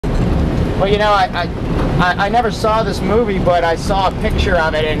Well, you know, I never saw this movie, but I saw a picture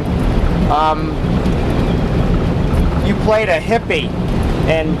of it, and you played a hippie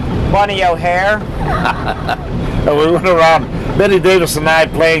in Bunny O'Hare. We went around, Bette Davis and I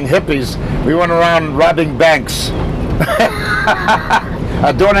playing hippies, we went around robbing banks.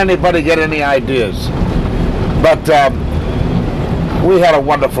 Don't anybody get any ideas. But we had a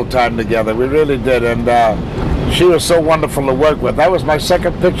wonderful time together, we really did, and she was so wonderful to work with. That was my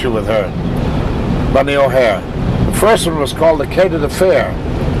second picture with her, Bunny O'Hare. The first one was called The Catered Affair,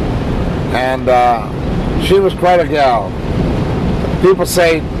 and she was quite a gal. People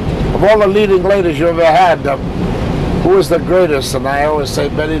say, of all the leading ladies you ever had, who is the greatest? And I always say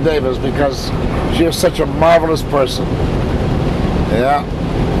Bette Davis, because she is such a marvelous person. Yeah.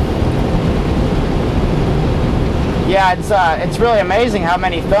 Yeah, it's really amazing how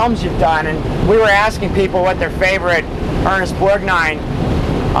many films you've done, and we were asking people what their favorite Ernest Borgnine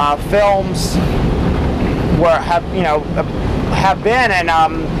films have been, and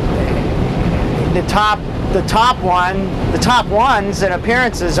the top ones in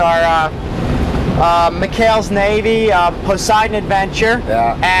appearances are McHale's Navy, Poseidon Adventure,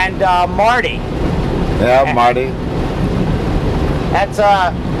 yeah, and Marty. Yeah, Marty. That's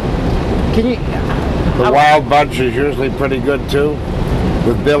can you? The Wild Bunch is usually pretty good too,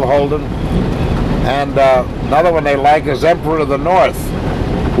 with Bill Holden. And another one they like is Emperor of the North,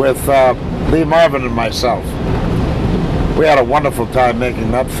 with Lee Marvin and myself. We had a wonderful time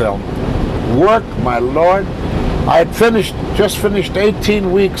making that film. Work, my lord. I had just finished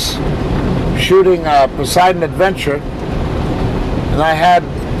 18 weeks shooting Poseidon Adventure, and I had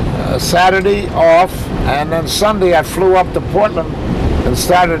Saturday off, and then Sunday I flew up to Portland and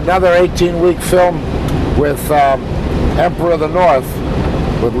started another 18-week film with Emperor of the North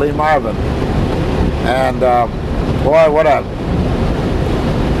with Lee Marvin. And boy, what a...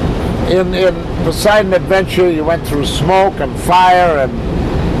 In Poseidon Adventure, you went through smoke and fire, and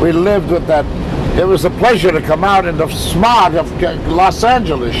we lived with that. It was a pleasure to come out in the smog of Los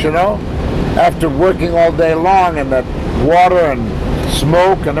Angeles, you know, after working all day long in that water and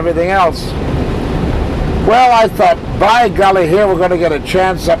smoke and everything else. Well, I thought, by golly, here we're going to get a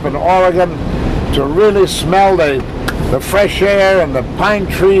chance up in Oregon to really smell the fresh air and the pine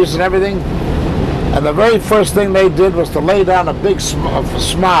trees and everything. And the very first thing they did was to lay down a big smog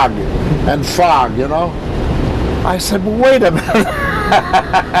and fog, you know. I said, well, wait a minute.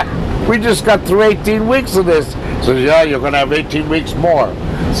 We just got through 18 weeks of this. He says, yeah, you're going to have 18 weeks more.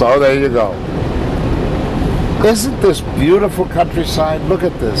 So there you go. Isn't this beautiful countryside? Look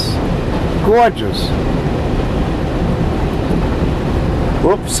at this. Gorgeous.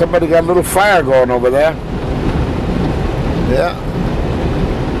 Whoops, somebody got a little fire going over there. Yeah.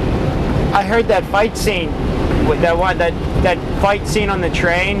 I heard that fight scene, with that fight scene on the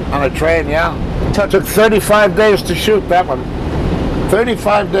train. On a train, yeah. Took 35 days to shoot that one.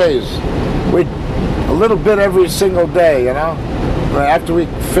 35 days. A little bit every single day, you know. After we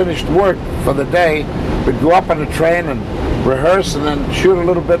finished work for the day, we'd go up on the train and rehearse and then shoot a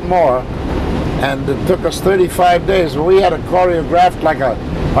little bit more. And it took us 35 days. Well, we had it choreographed like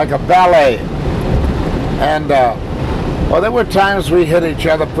a ballet. And well, there were times we hit each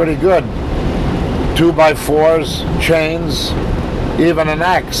other pretty good. 2x4s, chains, even an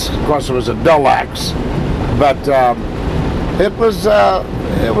axe. Of course, it was a dull axe, but it was a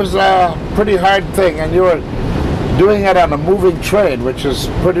pretty hard thing, and you were doing it on a moving train, which is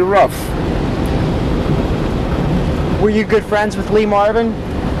pretty rough. Were you good friends with Lee Marvin?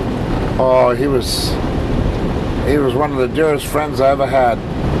 Oh, he was one of the dearest friends I ever had,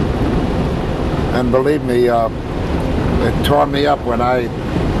 and believe me, it tore me up when I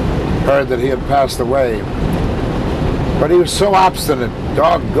heard that he had passed away. But he was so obstinate.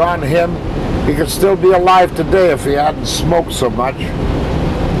 Doggone him. He could still be alive today if he hadn't smoked so much.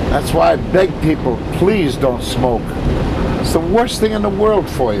 That's why I beg people, please don't smoke. It's the worst thing in the world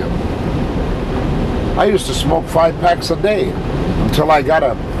for you. I used to smoke 5 packs a day until I got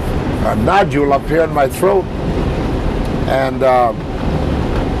a nodule up here in my throat. And I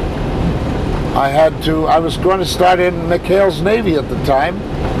was going to start in McHale's Navy at the time,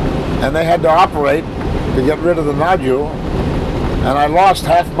 and they had to operate to get rid of the nodule, and I lost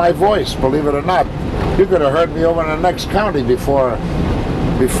half my voice, believe it or not. You could have heard me over in the next county before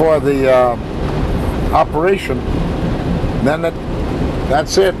the operation. Then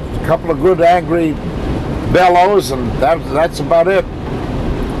that's it. A couple of good angry bellows, and that's about it.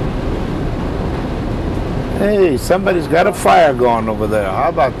 Hey, somebody's got a fire going over there. How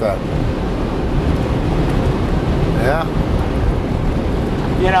about that? Yeah.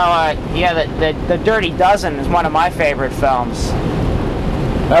 You know, yeah, the Dirty Dozen is one of my favorite films.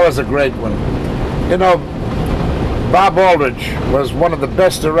 That was a great one. You know, Bob Aldrich was one of the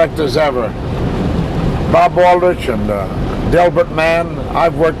best directors ever. Bob Aldrich and Delbert Mann.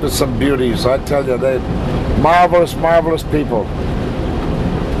 I've worked with some beauties. I tell you, they marvelous, marvelous people.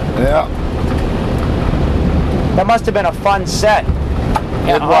 Yeah. That must have been a fun set.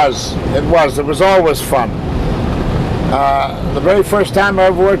 It was. It was. It was always fun. The very first time I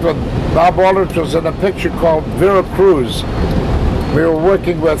ever worked with Bob Aldrich was in a picture called Vera Cruz. We were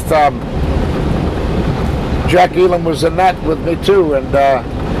working with Jack Elam was in that with me too, and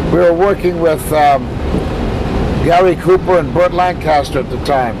we were working with Gary Cooper and Burt Lancaster at the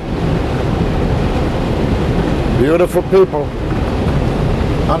time. Beautiful people.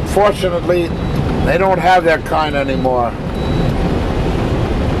 Unfortunately, they don't have their kind anymore.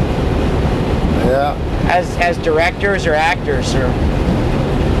 Yeah. As directors or actors, or?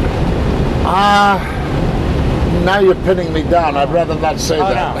 Now you're pinning me down. I'd rather not say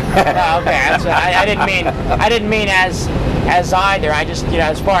that. No. No, okay. I didn't mean as either. I just,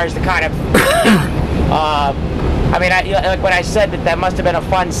 as far as the kind of. I mean, like when I said that must have been a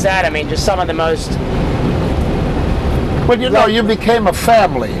fun set. I mean, just some of the most. Well, you became a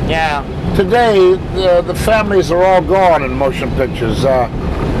family. Yeah. Today, the families are all gone in motion pictures.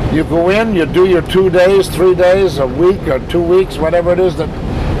 You go in, you do your 2 days, 3 days, a week, or 2 weeks, whatever it is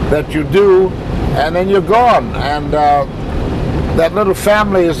that you do, and then you're gone. And that little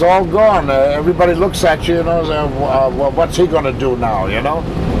family is all gone. Everybody looks at you, well, what's he going to do now,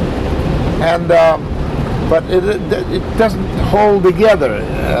 And but it doesn't hold together.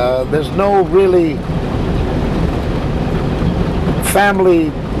 There's no really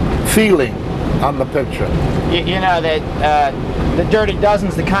family feeling on the picture. You know that The Dirty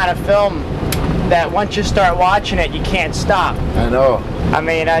Dozen's the kind of film that once you start watching it, you can't stop. I know. I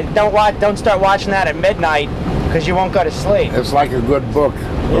mean, don't start watching that at midnight because you won't go to sleep. It's like a good book,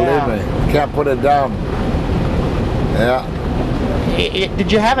 believe me. You can't put it down. Yeah. Did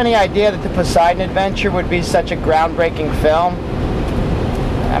you have any idea that the Poseidon Adventure would be such a groundbreaking film?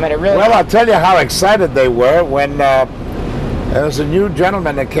 I mean, it really. Well, I'll tell you how excited they were when there was a new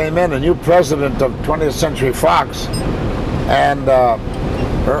gentleman that came in, a new president of 20th Century Fox, and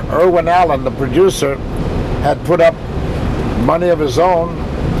Irwin Allen, the producer, had put up money of his own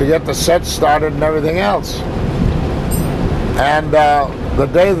to get the set started and everything else. And the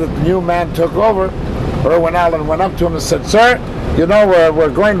day that the new man took over, Irwin Allen went up to him and said, "Sir, we're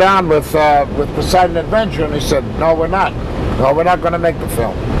going down with Poseidon Adventure." And he said, "No, we're not. No, we're not going to make the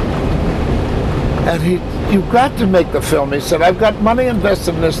film." And "You've got to make the film." He said, "I've got money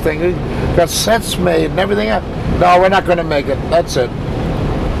invested in this thing. We've got sets made and everything else." "No, we're not going to make it. That's it."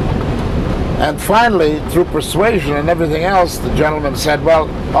 And finally, through persuasion and everything else, the gentleman said, "Well,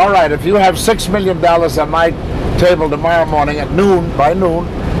 all right, if you have $6 million on my table tomorrow morning at noon, by noon,"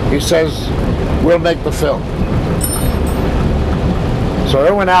 he says, "we'll make the film." So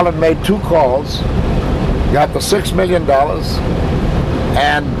Irwin Allen made 2 calls, got the $6 million,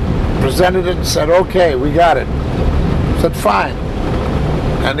 and presented it and said, "Okay, we got it." Said, "Fine."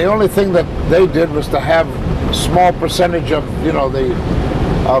 And the only thing that they did was to have a small percentage of, the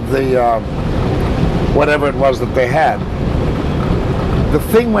whatever it was that they had. The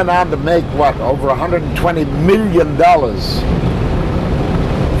thing went on to make, what, over $120 million.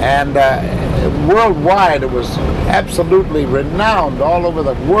 And worldwide, it was absolutely renowned all over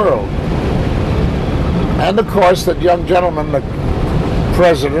the world. And of course, that young gentleman, the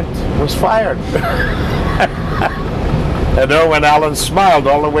president, was fired. And Irwin Allen smiled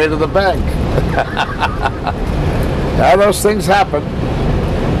all the way to the bank. Now, those things happen.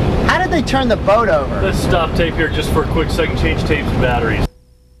 How did they turn the boat over? Let's stop tape here just for a quick second, change tapes and batteries.